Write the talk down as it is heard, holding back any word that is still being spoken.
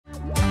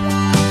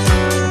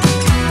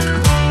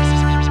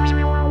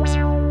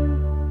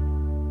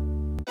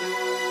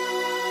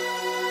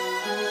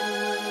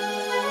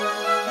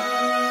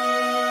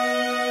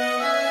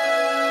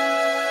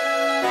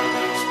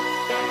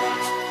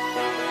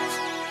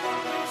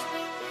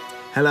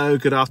Hello,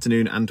 good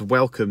afternoon, and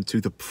welcome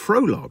to the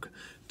prologue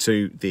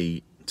to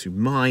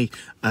my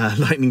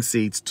Lightning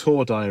Seeds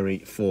tour diary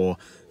for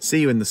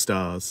See You in the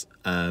Stars,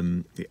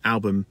 the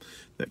album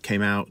that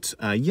came out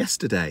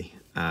yesterday,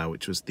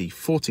 which was the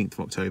 14th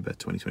of October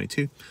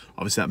 2022.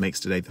 Obviously, that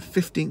makes today the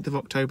 15th of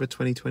October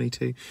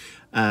 2022.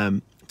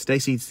 Today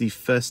sees the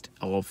first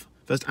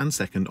and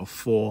second of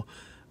four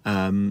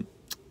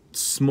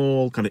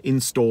small kind of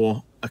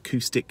in-store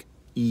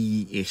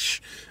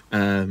acoustic-ish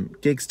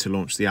gigs to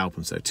launch the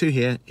album. So 2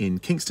 here in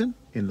Kingston,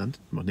 in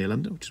London, well, near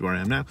London, which is where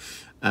I am now.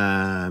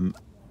 And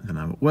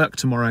I'm at work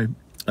tomorrow, and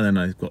then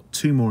I've got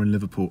 2 more in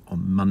Liverpool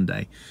on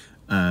Monday,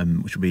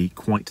 which will be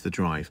quite the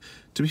drive.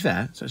 To be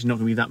fair, it's actually not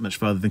going to be that much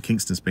further than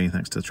Kingston's been,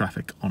 thanks to the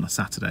traffic on a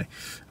Saturday.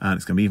 And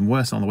it's going to be even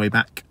worse on the way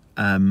back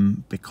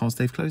because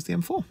they've closed the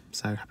M4.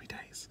 So happy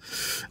days.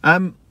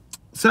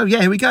 So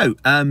yeah, here we go.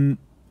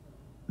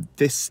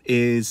 This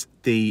is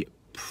the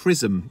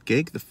Prism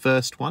gig, the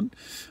first one,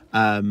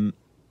 and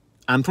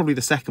probably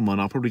the second one.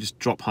 I'll probably just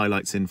drop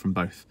highlights in from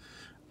both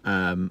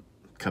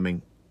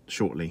coming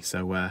shortly.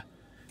 So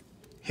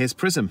here's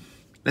Prism.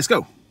 Let's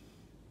go.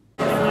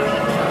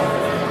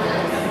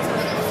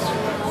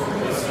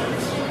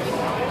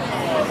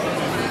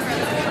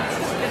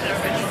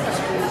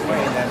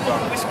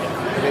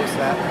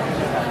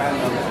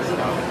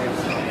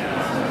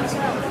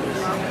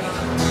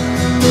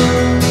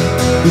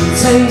 The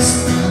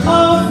taste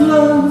of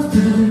love, do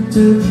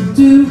do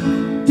do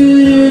do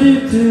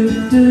do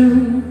do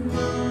do.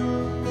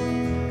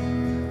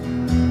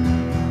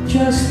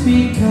 Just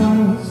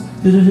because,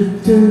 do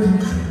do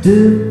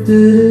do do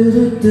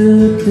do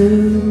do do.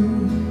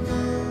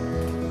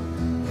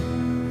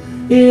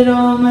 It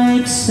all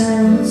makes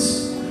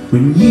sense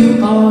when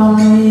you are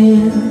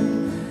here.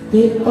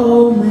 It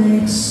all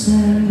makes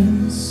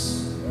sense.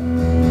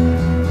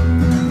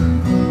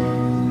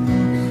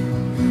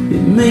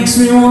 It makes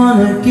me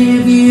wanna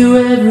give you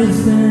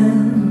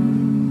everything,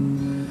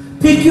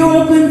 pick you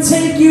up and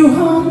take you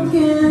home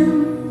again.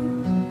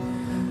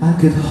 I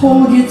could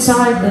hold you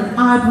tight and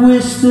I'd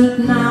wish that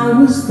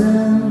now was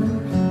then.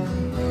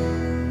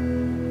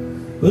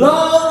 But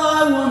all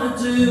I wanna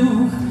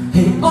do,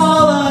 hey,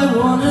 all I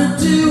wanna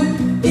do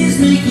is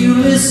make you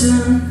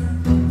listen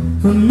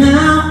from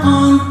now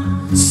on.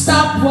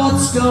 Stop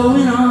what's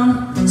going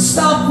on,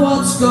 stop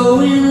what's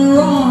going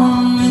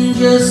wrong, and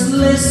just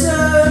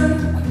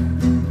listen.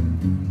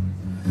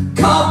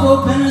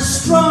 Cardboard is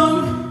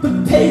strong,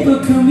 but paper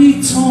can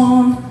be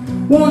torn.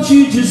 Won't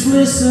you just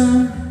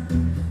listen?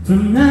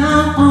 From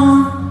now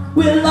on,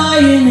 we're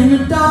lying in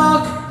the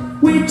dark,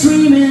 we're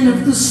dreaming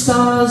of the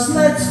stars.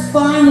 Let's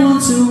find one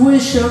to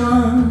wish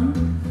on.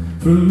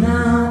 From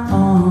now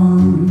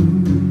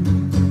on,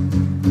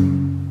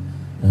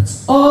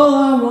 that's all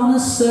I wanna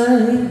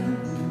say.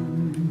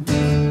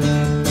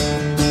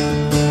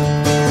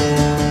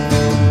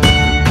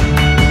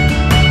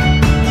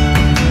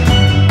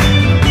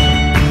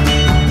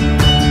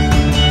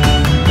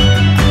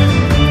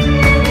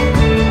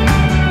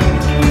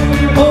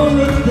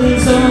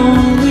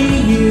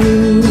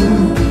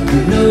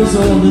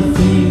 All the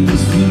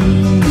things we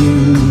do,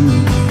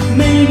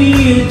 maybe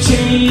a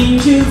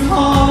change of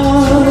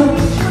heart,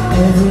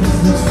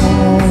 everything's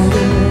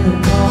falling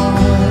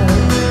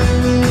apart,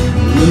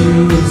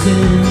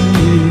 losing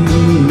you.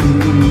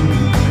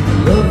 I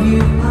love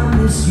you, I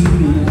miss you,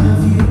 I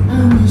love you, I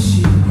miss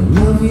you, I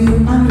love you,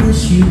 I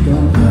miss you,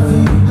 don't love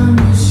you, I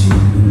miss you,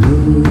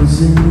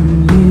 losing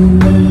you,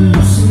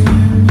 losing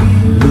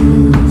you,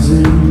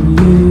 losing you.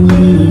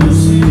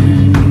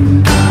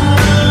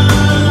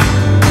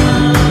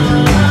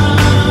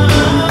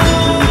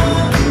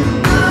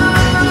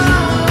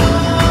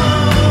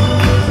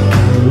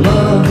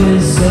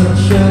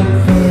 Such a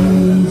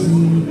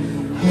crazy,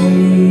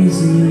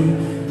 hazy,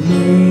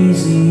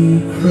 lazy,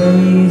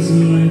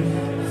 crazy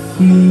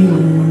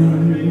feeling.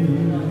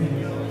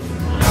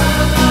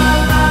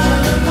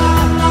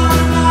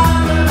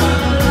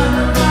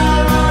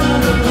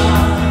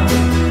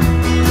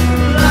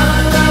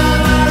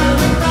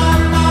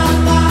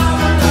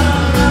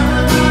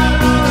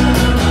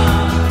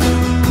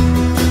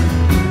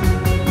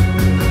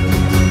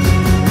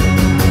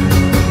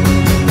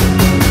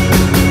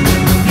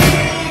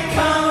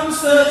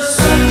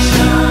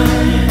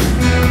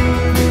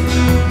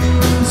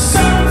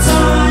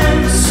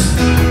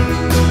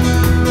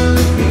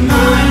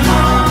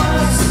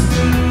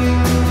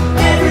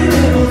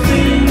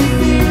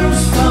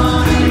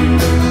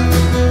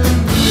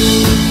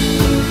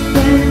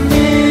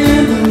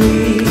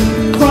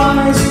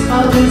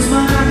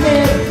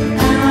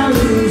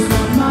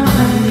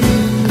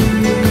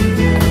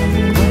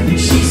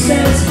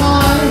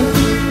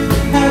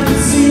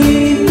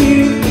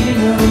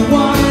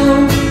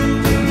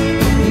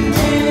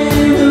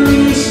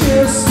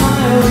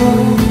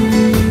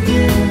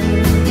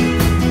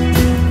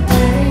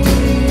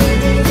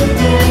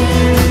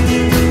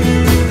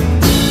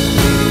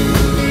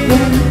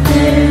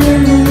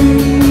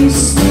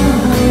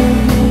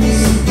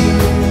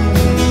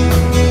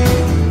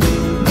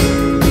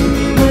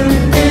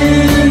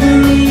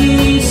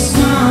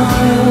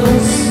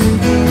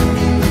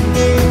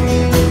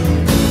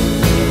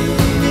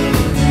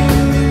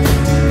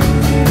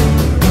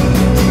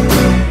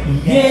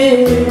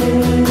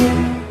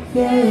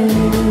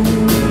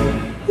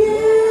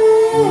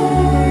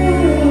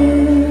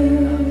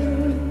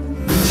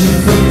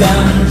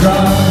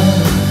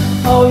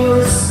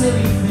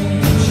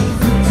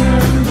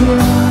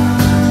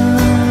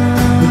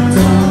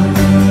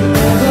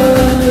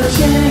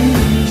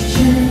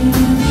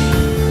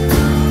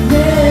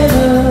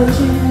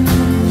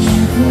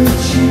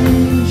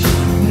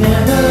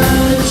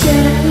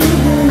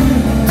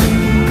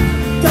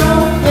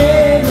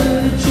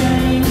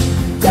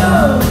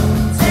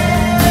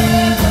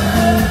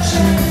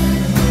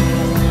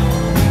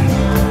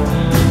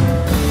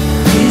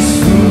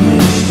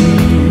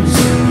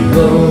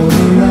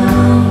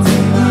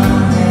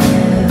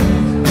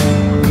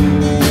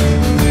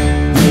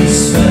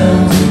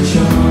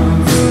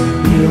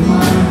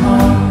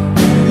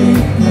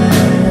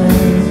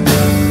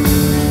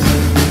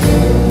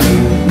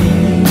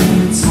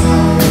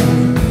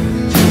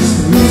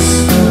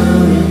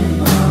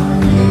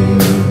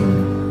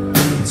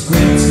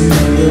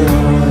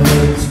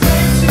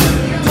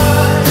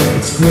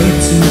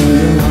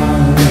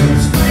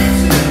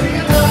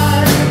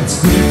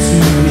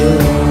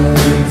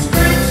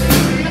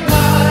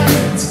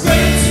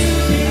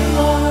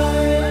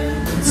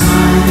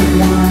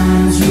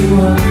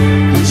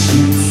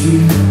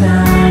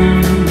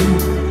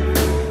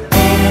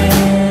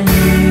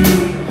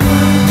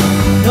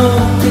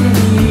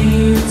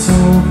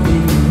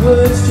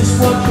 words just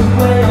watch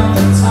away on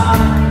the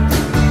tide.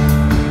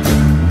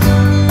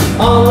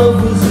 All love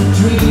was a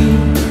dream,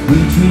 we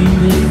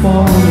dreamed it for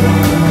a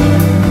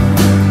while,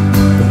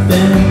 but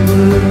then we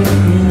blew it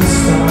in the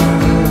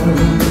style.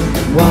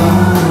 Why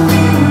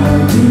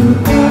do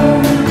I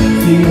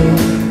feel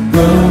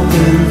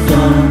broken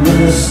from the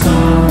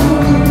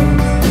start?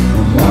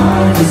 And why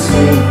does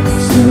hate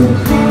still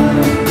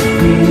hide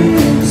here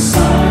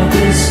inside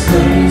this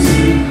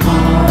crazy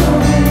heart?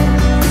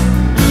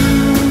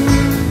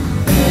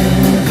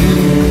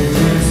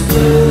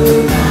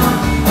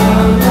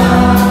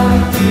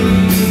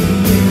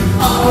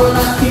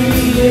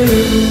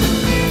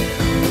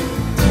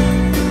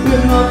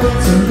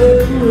 To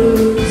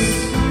lose,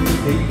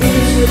 it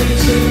is really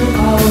true,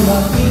 all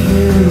lucky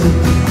you.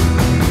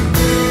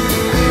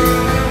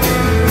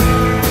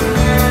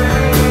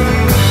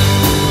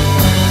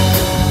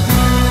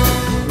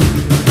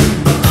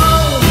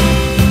 Oh,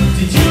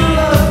 did you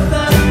love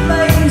that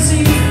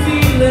lazy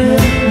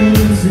feeling?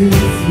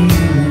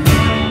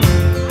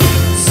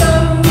 So,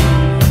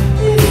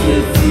 if you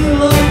feel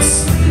like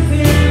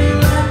sleeping,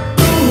 let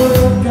the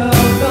world go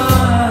by.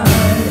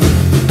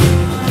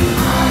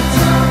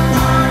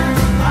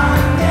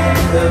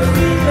 The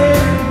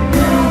feeling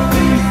will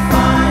be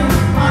fine.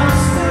 I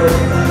still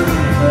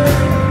believe it.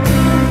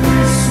 In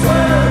this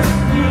world,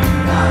 you've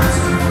got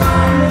to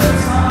find the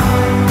time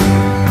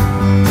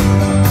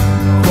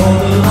for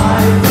the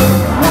life of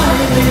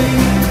writing,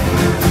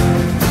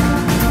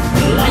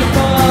 the life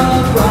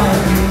of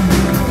writing,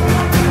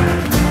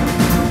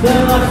 the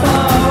life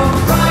of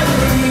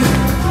writing,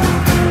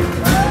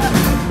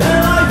 the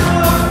life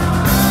of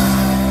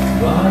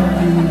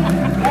writing.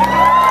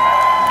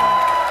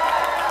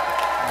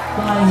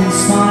 Lying,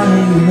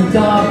 smiling in the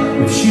dark,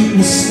 with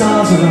shooting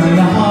stars around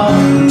your heart,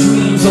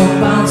 dreams all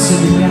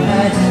bouncing in your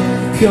head,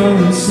 pure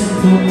and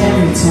simple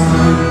every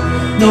time.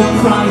 No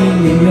crying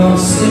in your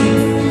sleep,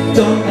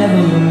 don't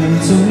ever learn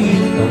to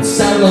weep. Don't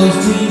sell those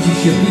dreams you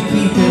should be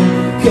keeping,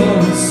 pure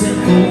and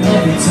simple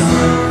every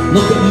time.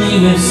 Look at me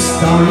with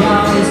starry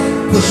eyes,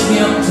 push me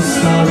up to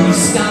starry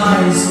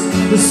skies.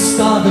 The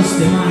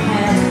stardust in my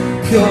head,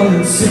 pure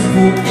and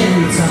simple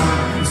every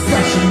time. It's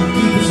fresh and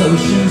deep as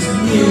oceans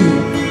new,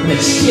 and I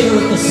shiver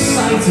at the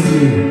sight of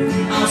you.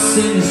 I'll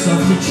sing a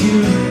softer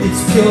tune.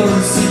 It's pure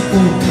and simple,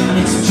 and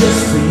it's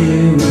just for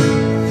you.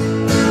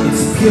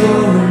 It's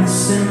pure and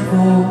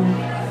simple,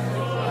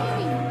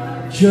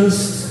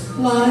 just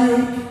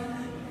like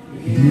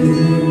you.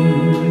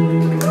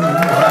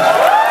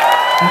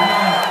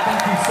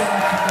 Thank you so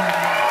much for that.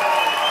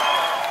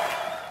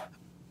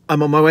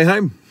 I'm on my way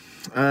home.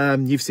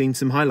 You've seen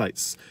some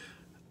highlights.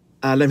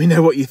 Let me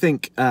know what you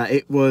think.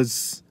 It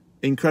was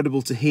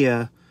incredible to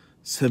hear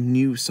some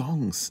new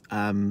songs.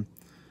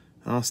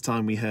 Last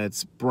time we heard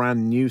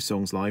brand new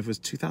songs live was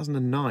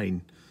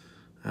 2009.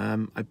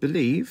 I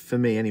believe, for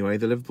me anyway,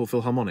 the Liverpool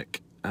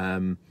Philharmonic,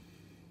 where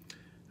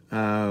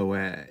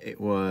it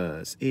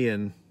was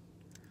Ian,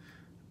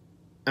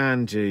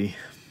 Angie,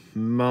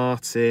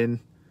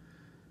 Martin,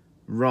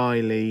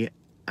 Riley,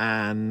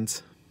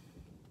 and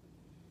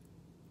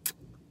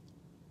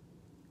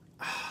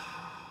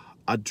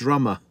a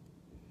drummer.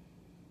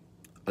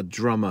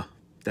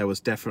 There was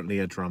definitely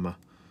a drummer.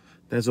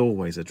 There's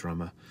always a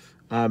drummer.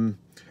 And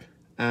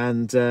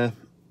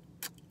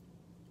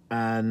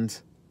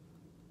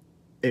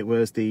it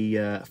was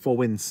the Four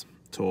Winds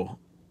tour,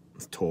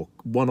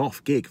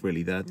 one-off gig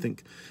really there. I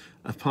think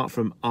apart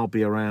from I'll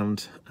Be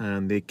Around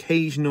and the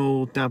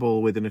occasional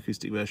dabble with an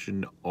acoustic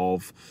version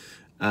of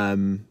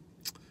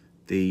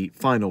the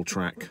final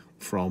track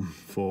from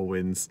Four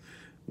Winds,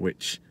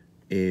 which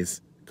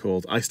is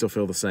called I Still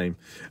Feel the Same.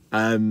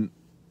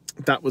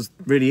 That was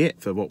really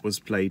it for what was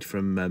played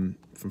from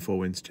Four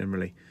Winds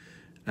generally.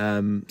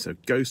 So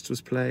Ghost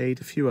was played,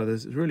 a few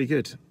others. It was really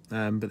good,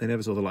 but they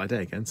never saw the light of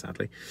day again,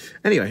 sadly.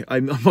 Anyway,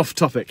 I'm off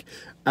topic.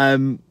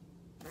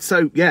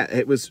 So yeah,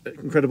 it was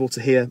incredible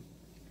to hear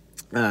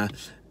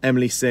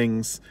Emily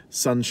Sings,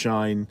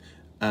 Sunshine,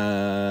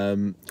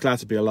 Glad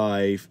to Be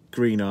Alive,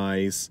 Green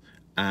Eyes,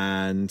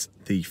 and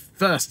the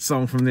first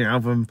song from the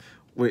album,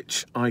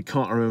 which I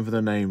can't remember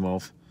the name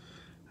of.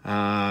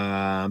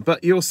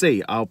 But you'll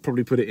see, I'll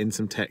probably put it in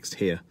some text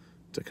here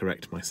to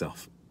correct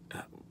myself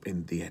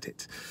in the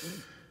edit.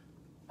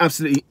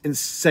 Absolutely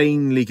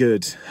insanely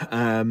good.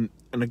 And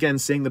again,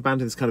 seeing the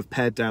band in this kind of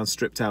pared down,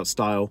 stripped out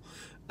style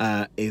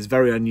is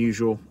very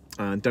unusual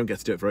and don't get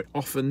to do it very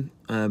often.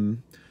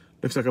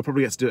 Looks like I'll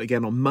probably get to do it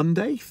again on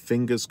Monday,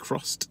 fingers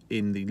crossed,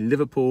 in the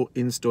Liverpool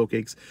in-store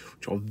gigs,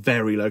 which are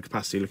very low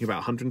capacity, looking about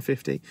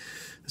 150.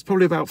 There's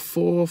probably about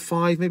 400,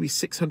 500, maybe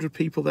 600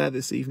 people there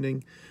this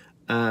evening.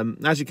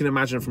 As you can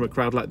imagine from a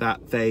crowd like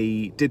that,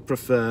 they did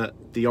prefer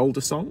the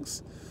older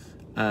songs.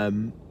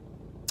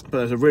 But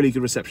there's a really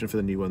good reception for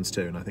the new ones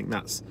too, and I think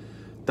that's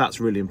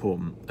really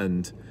important,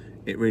 and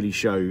it really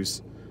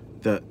shows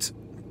that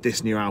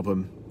this new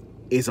album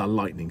is a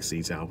Lightning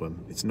Seeds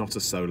album. It's not a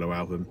solo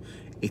album.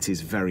 It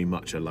is very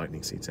much a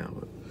Lightning Seeds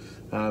album.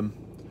 And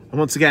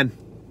once again,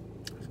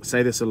 I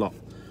say this a lot,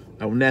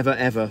 I will never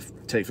ever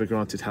take for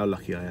granted how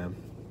lucky I am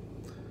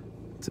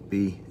to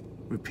be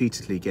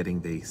repeatedly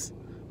getting these.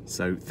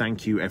 So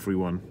thank you,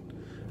 everyone.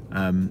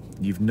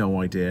 You've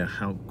no idea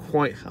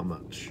quite how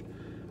much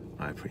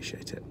I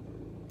appreciate it.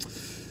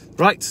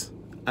 Right,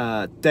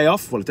 day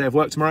off, well, a day of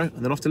work tomorrow,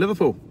 and then off to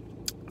Liverpool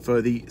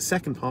for the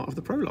second part of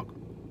the prologue.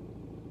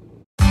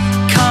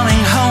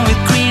 Coming home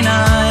with green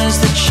eyes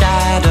that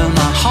shadow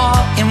my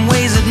heart in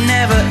ways that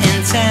never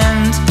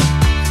intend.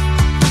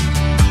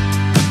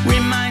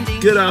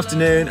 Good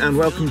afternoon and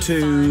welcome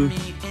to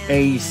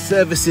a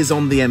services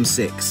on the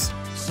M6.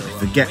 I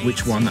forget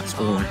which one, that's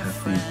all I have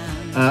for you.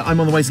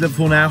 I'm on the way to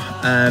Liverpool now.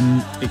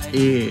 It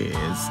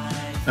is,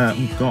 oh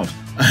God,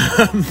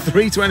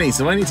 3:20,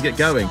 so I need to get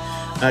going.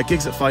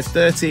 Gigs at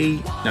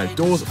 5:30, no,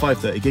 doors at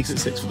 5:30, gigs at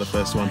 6 for the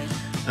first one.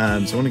 So I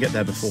want to get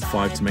there before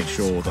 5 to make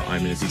sure that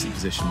I'm in a decent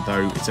position,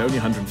 though it's only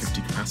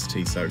 150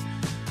 capacity, so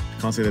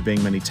I can't say there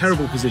being many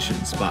terrible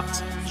positions,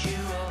 but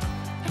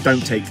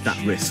don't take that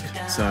risk.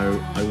 So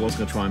I was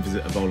going to try and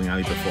visit a bowling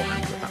alley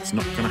beforehand, but that's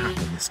not going to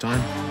happen this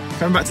time.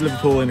 Coming back to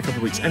Liverpool in a couple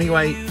of weeks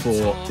anyway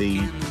for the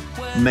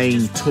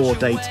main tour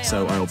date,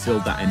 so I'll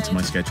build that into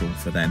my schedule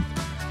for then.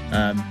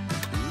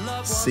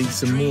 See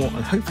some more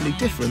and hopefully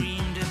different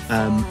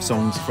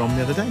songs from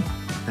the other day.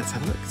 Let's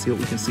have a look, see what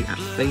we can see at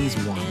phase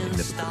 1 in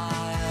Liverpool.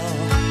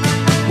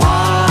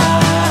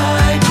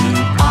 Why do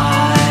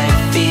I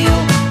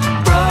feel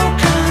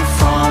broken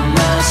from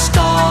the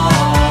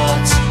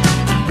start?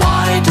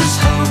 Why does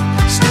hope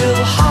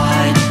still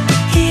hide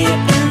here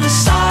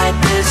inside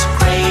this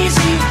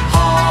crazy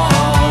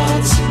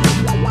heart?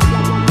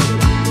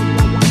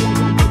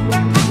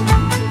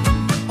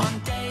 On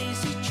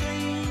daisy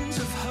chains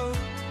of hope,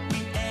 we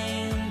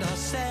aimed our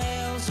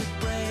sails at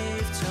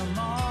brave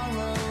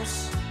tomorrows.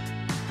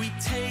 We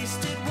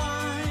tasted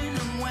wine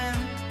and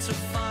went to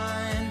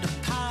find a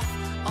path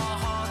our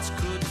hearts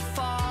could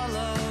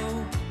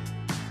follow.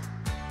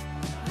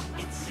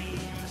 It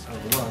seems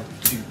 1,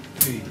 2,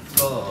 3,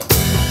 4.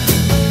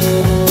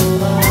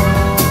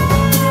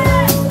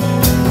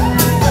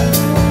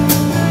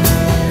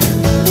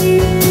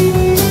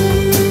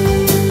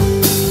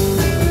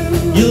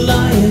 You're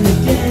lying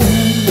again.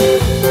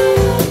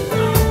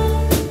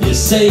 You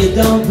say you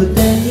don't, but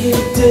then you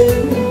do.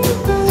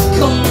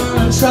 Come on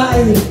and try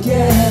it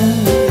again.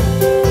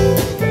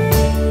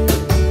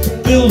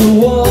 Build a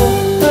wall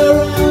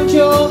around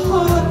your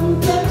heart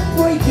and then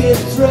break it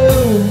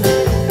through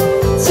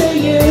to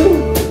you.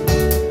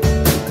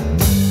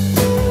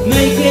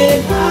 Make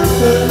it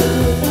happen.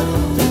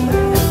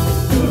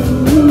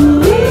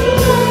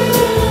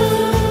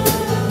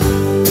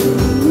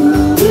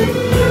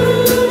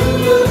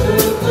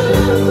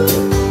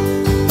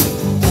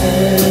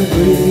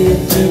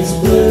 Everything's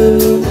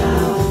blue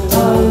now.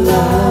 Oh,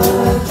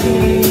 lucky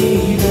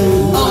you.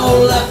 Oh,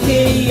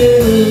 lucky you.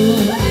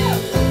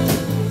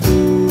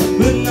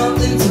 With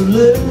nothing to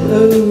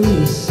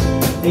lose.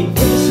 Ain't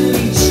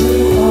actually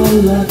true. Oh,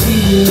 lucky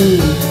you.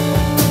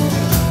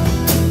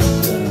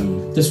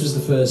 This was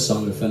the first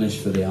song I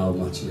finished for the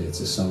album. Actually, it's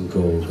a song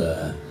called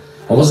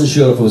I wasn't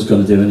sure if I was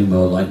going to do any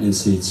more Lightning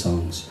Seed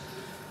songs,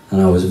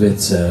 and I was a bit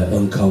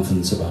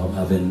unconfident about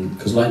having,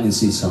 because Lightning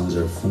Seed songs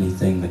are a funny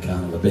thing, they're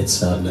kind of a bit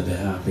sad and a bit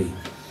happy.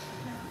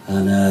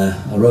 And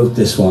I wrote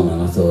this one,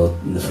 and I thought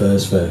in the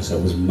first verse I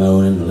was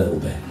moaning a little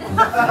bit. And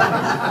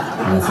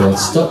I thought,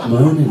 stop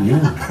moaning,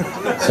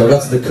 yeah. So I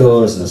got to the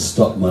chorus and I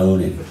stopped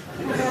moaning.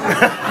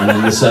 And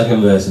then the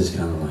second verse is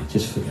kind of like,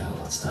 just forget all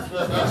that stuff.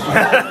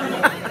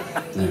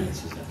 Anyway,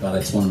 but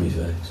it's one of my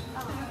favorites.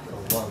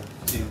 1,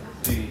 2,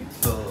 3,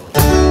 4.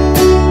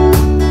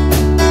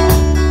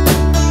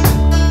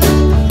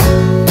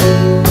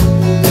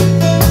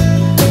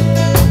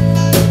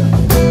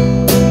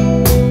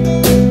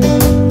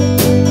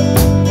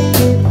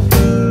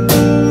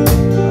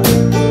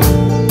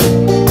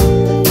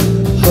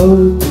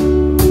 Hope,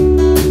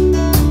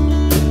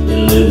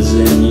 it lives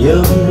in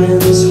young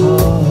men's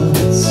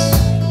hearts.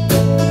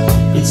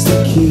 It's the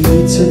key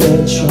to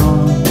their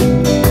charm,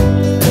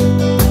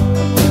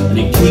 and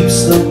it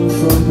keeps them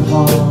from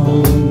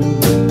harm.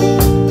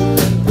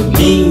 But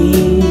me,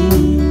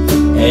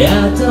 hey, I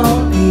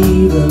don't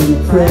even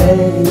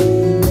pray.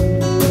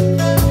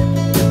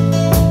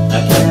 I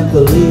can't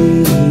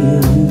believe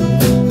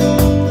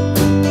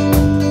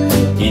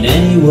in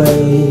any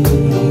way.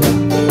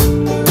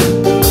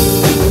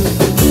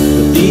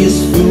 These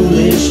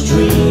foolish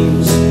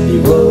dreams, they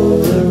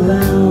roll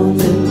around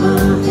in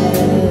my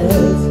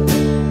head.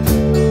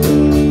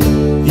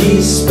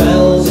 These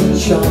spells and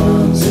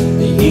charms,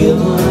 they heal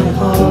my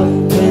heart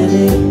when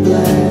it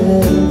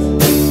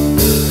bled.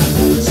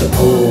 So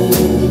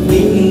hold me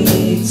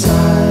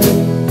tight,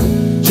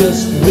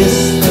 just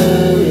whisper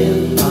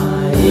in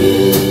my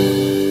ear.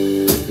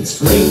 It's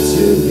great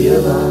to be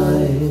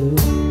alive.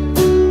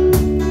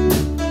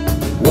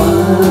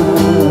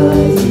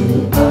 Why do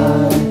I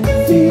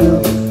feel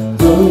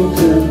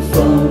broken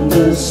from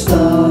the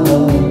start?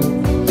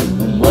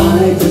 And why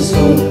does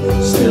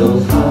hope still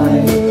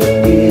hide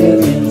here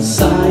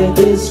inside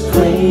this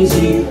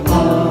crazy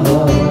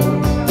heart?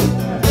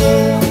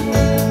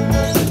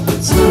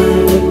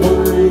 Time it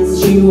winds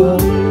you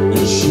up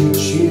and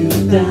shoots you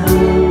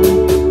down.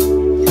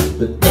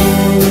 But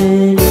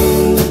anyhow,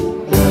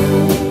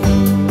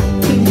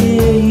 can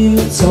hear you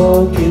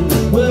talking,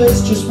 the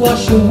words just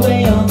wash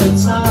away on the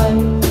tide.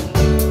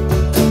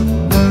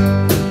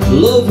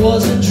 Love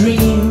was a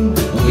dream,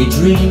 and we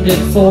dreamed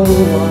it for a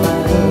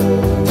while,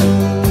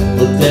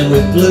 but then we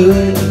blew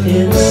it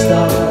in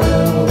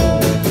style.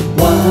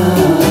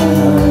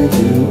 Why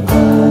do I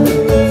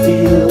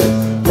feel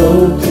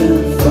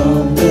broken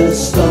from the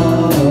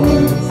start?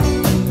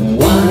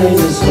 Why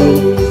does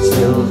hope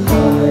still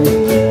hide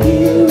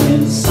here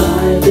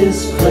inside this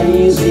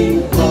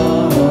crazy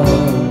heart?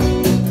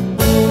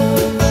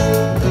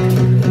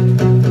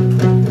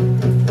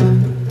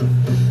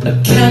 I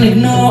can't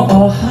ignore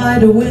or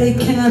hide away,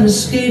 can't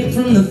escape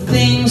from the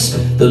things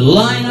that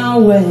line our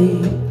way.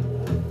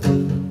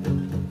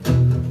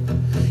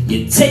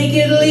 You take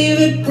it, leave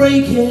it,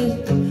 break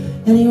it,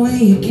 anyway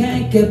you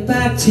can't get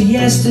back to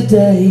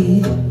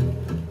yesterday.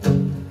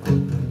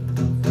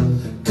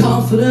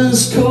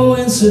 Confidence,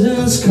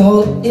 coincidence,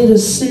 call it a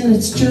sin,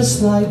 it's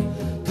just like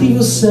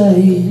people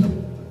say.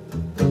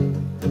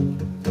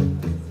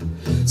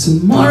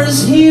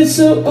 Tomorrow's here,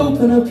 so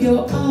open up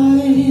your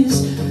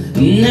eyes,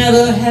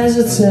 never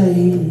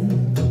hesitate.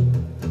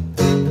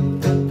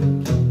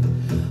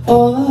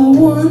 All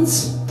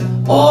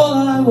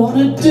I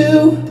wanna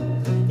do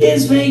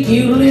is make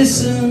you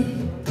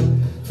listen.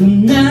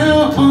 From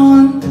now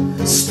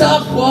on,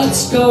 stop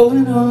what's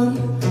going on,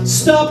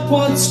 stop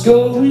what's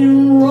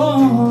going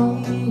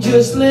wrong,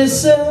 just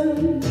listen.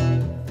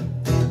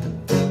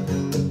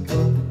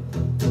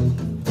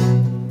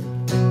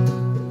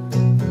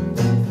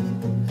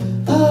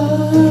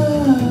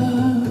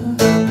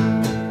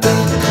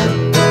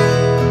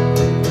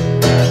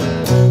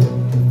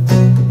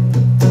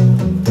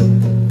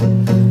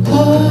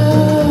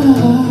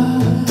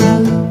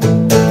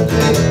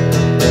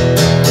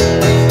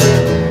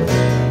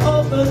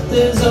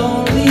 There's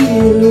only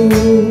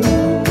you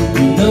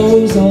who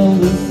knows all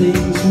the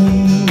things we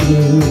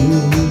do.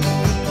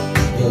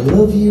 I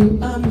love you,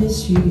 I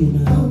miss you, you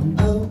know.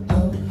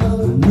 I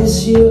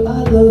miss you,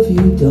 I love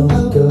you,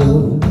 don't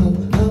go.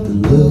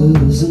 I'm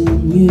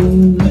losing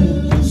you,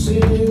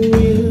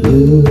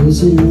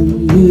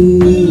 losing you.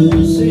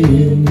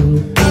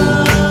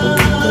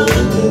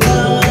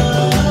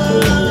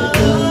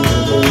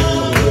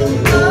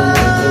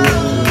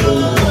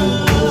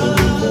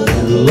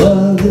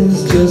 Love is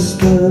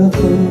just a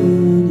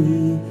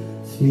funny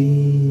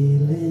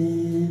feeling.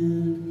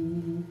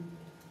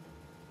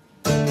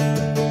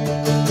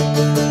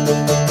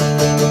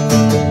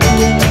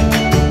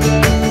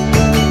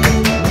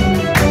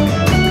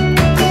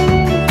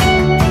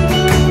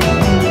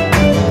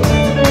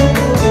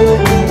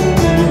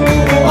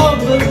 Oh,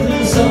 but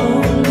there's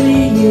only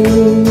you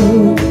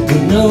who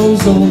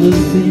knows all the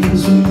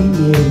things we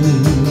knew.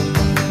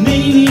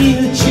 Maybe a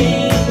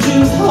change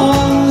of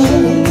heart,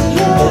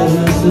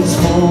 it's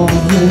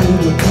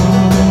falling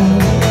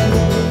apart,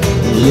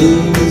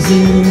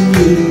 losing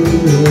you.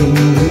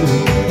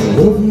 I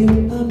love you,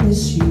 I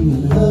miss you,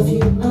 I love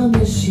you, I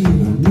miss you, I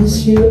miss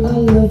you, I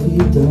love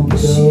you, don't go.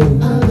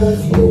 I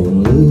love you,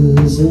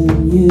 losing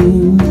you,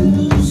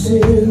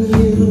 losing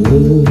you,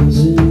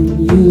 losing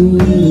you,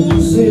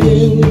 losing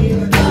you.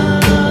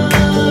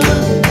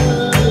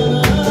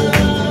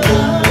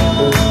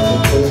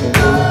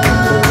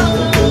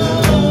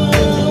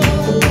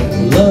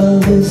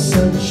 Love is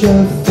such a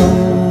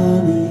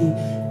funny,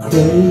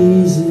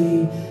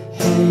 crazy,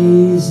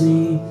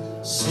 hazy,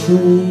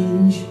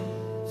 strange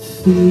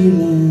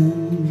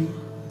feeling.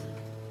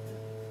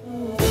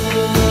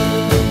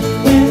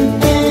 When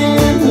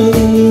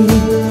Emily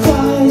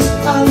cries,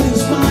 I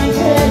lose my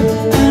head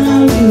and I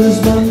lose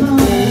my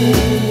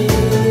mind.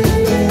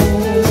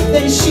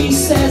 Then she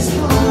says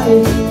hi,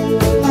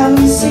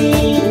 haven't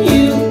seen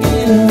you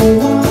in a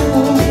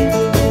while.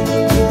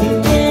 And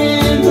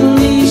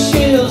Emily,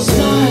 she'll smile.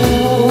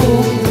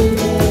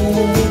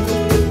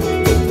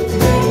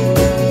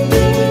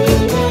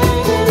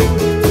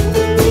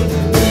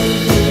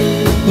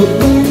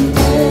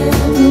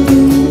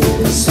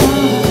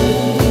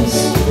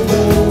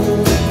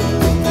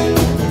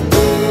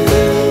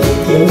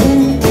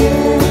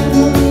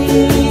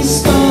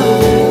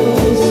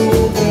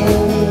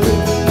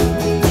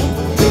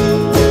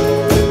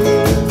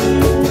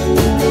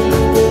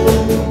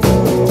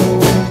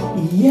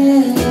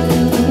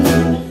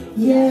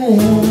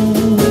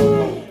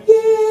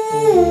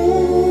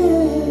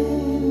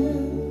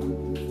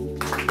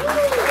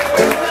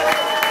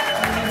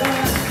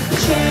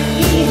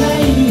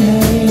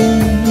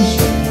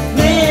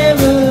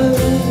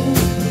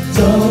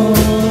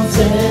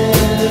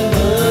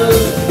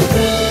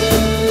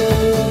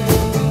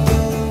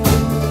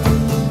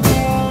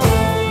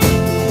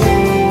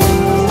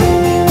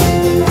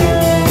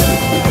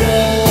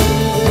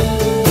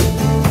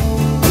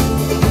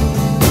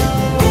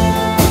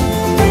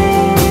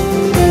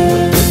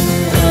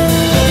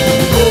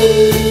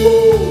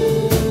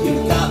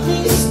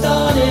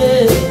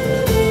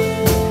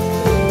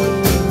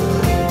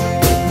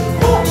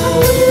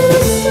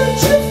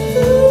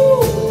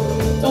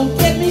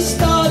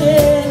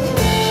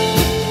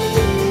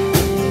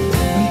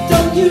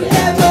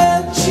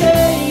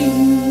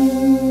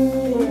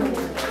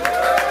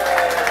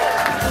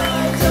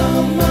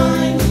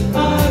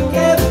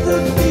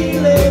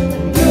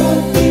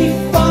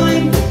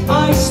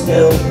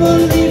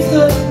 believe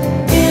that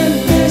in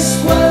this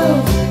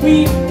world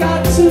we've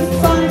got to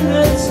find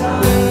the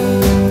time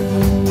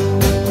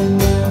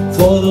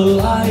for the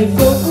life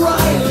of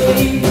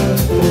Riley.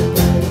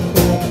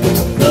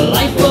 The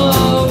life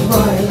of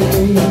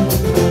Riley.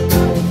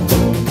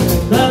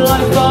 The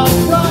life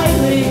of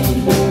Riley.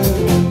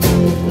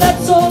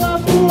 Let's all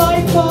have the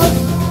life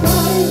of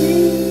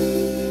Riley.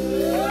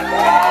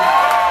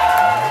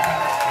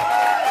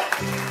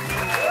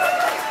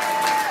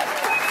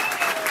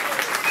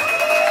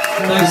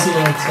 Nice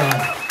little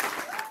time.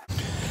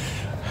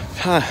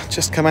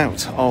 Just come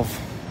out of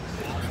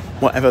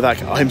whatever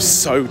that. I'm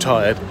so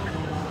tired.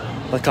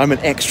 Like, I'm an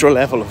extra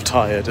level of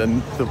tired,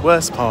 and the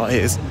worst part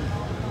is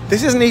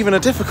this isn't even a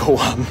difficult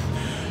one.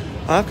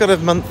 I've got a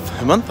month.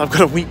 I've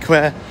got a week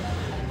where,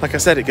 like I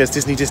said, it goes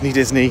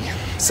Disney,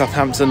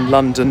 Southampton,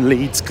 London,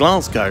 Leeds,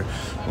 Glasgow.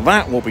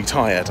 That will be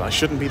tired. I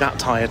shouldn't be that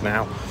tired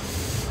now.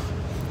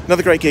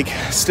 Another great gig.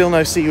 Still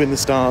no See You in the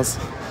Stars,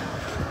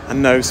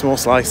 and no Small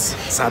Slice.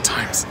 Sad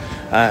times.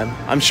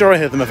 I'm sure I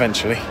hear them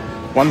eventually.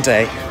 One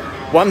day.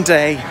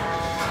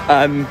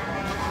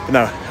 But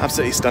no,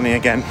 absolutely stunning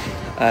again.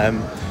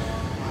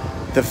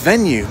 The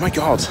venue, my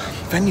God,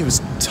 venue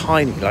was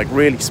tiny, like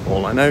really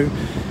small. I know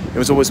it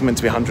was always meant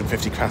to be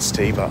 150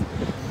 capacity, but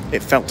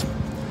it felt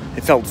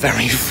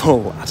very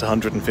full at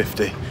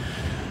 150.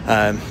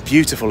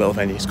 Beautiful little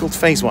venue. It's called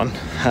Phase 1.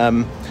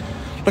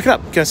 Look it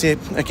up, go see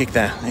a gig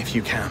there if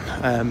you can.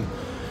 And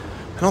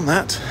on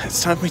that,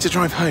 it's time for me to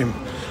drive home.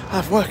 I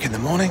have work in the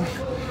morning.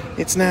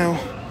 It's now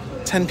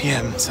 10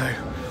 p.m, so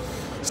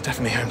it's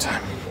definitely home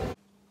time.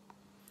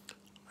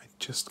 I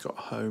just got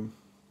home.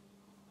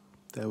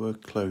 There were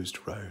closed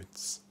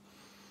roads.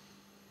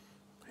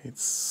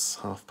 It's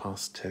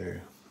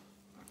 2:30.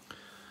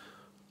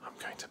 I'm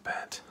going to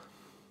bed.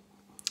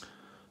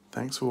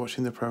 Thanks for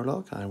watching the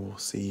prologue. I will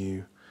see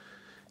you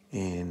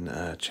in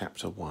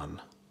chapter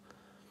 1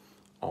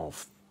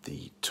 of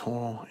the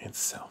tour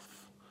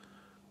itself,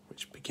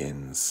 which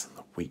begins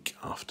the week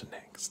after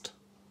next.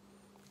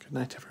 Good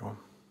night, everyone.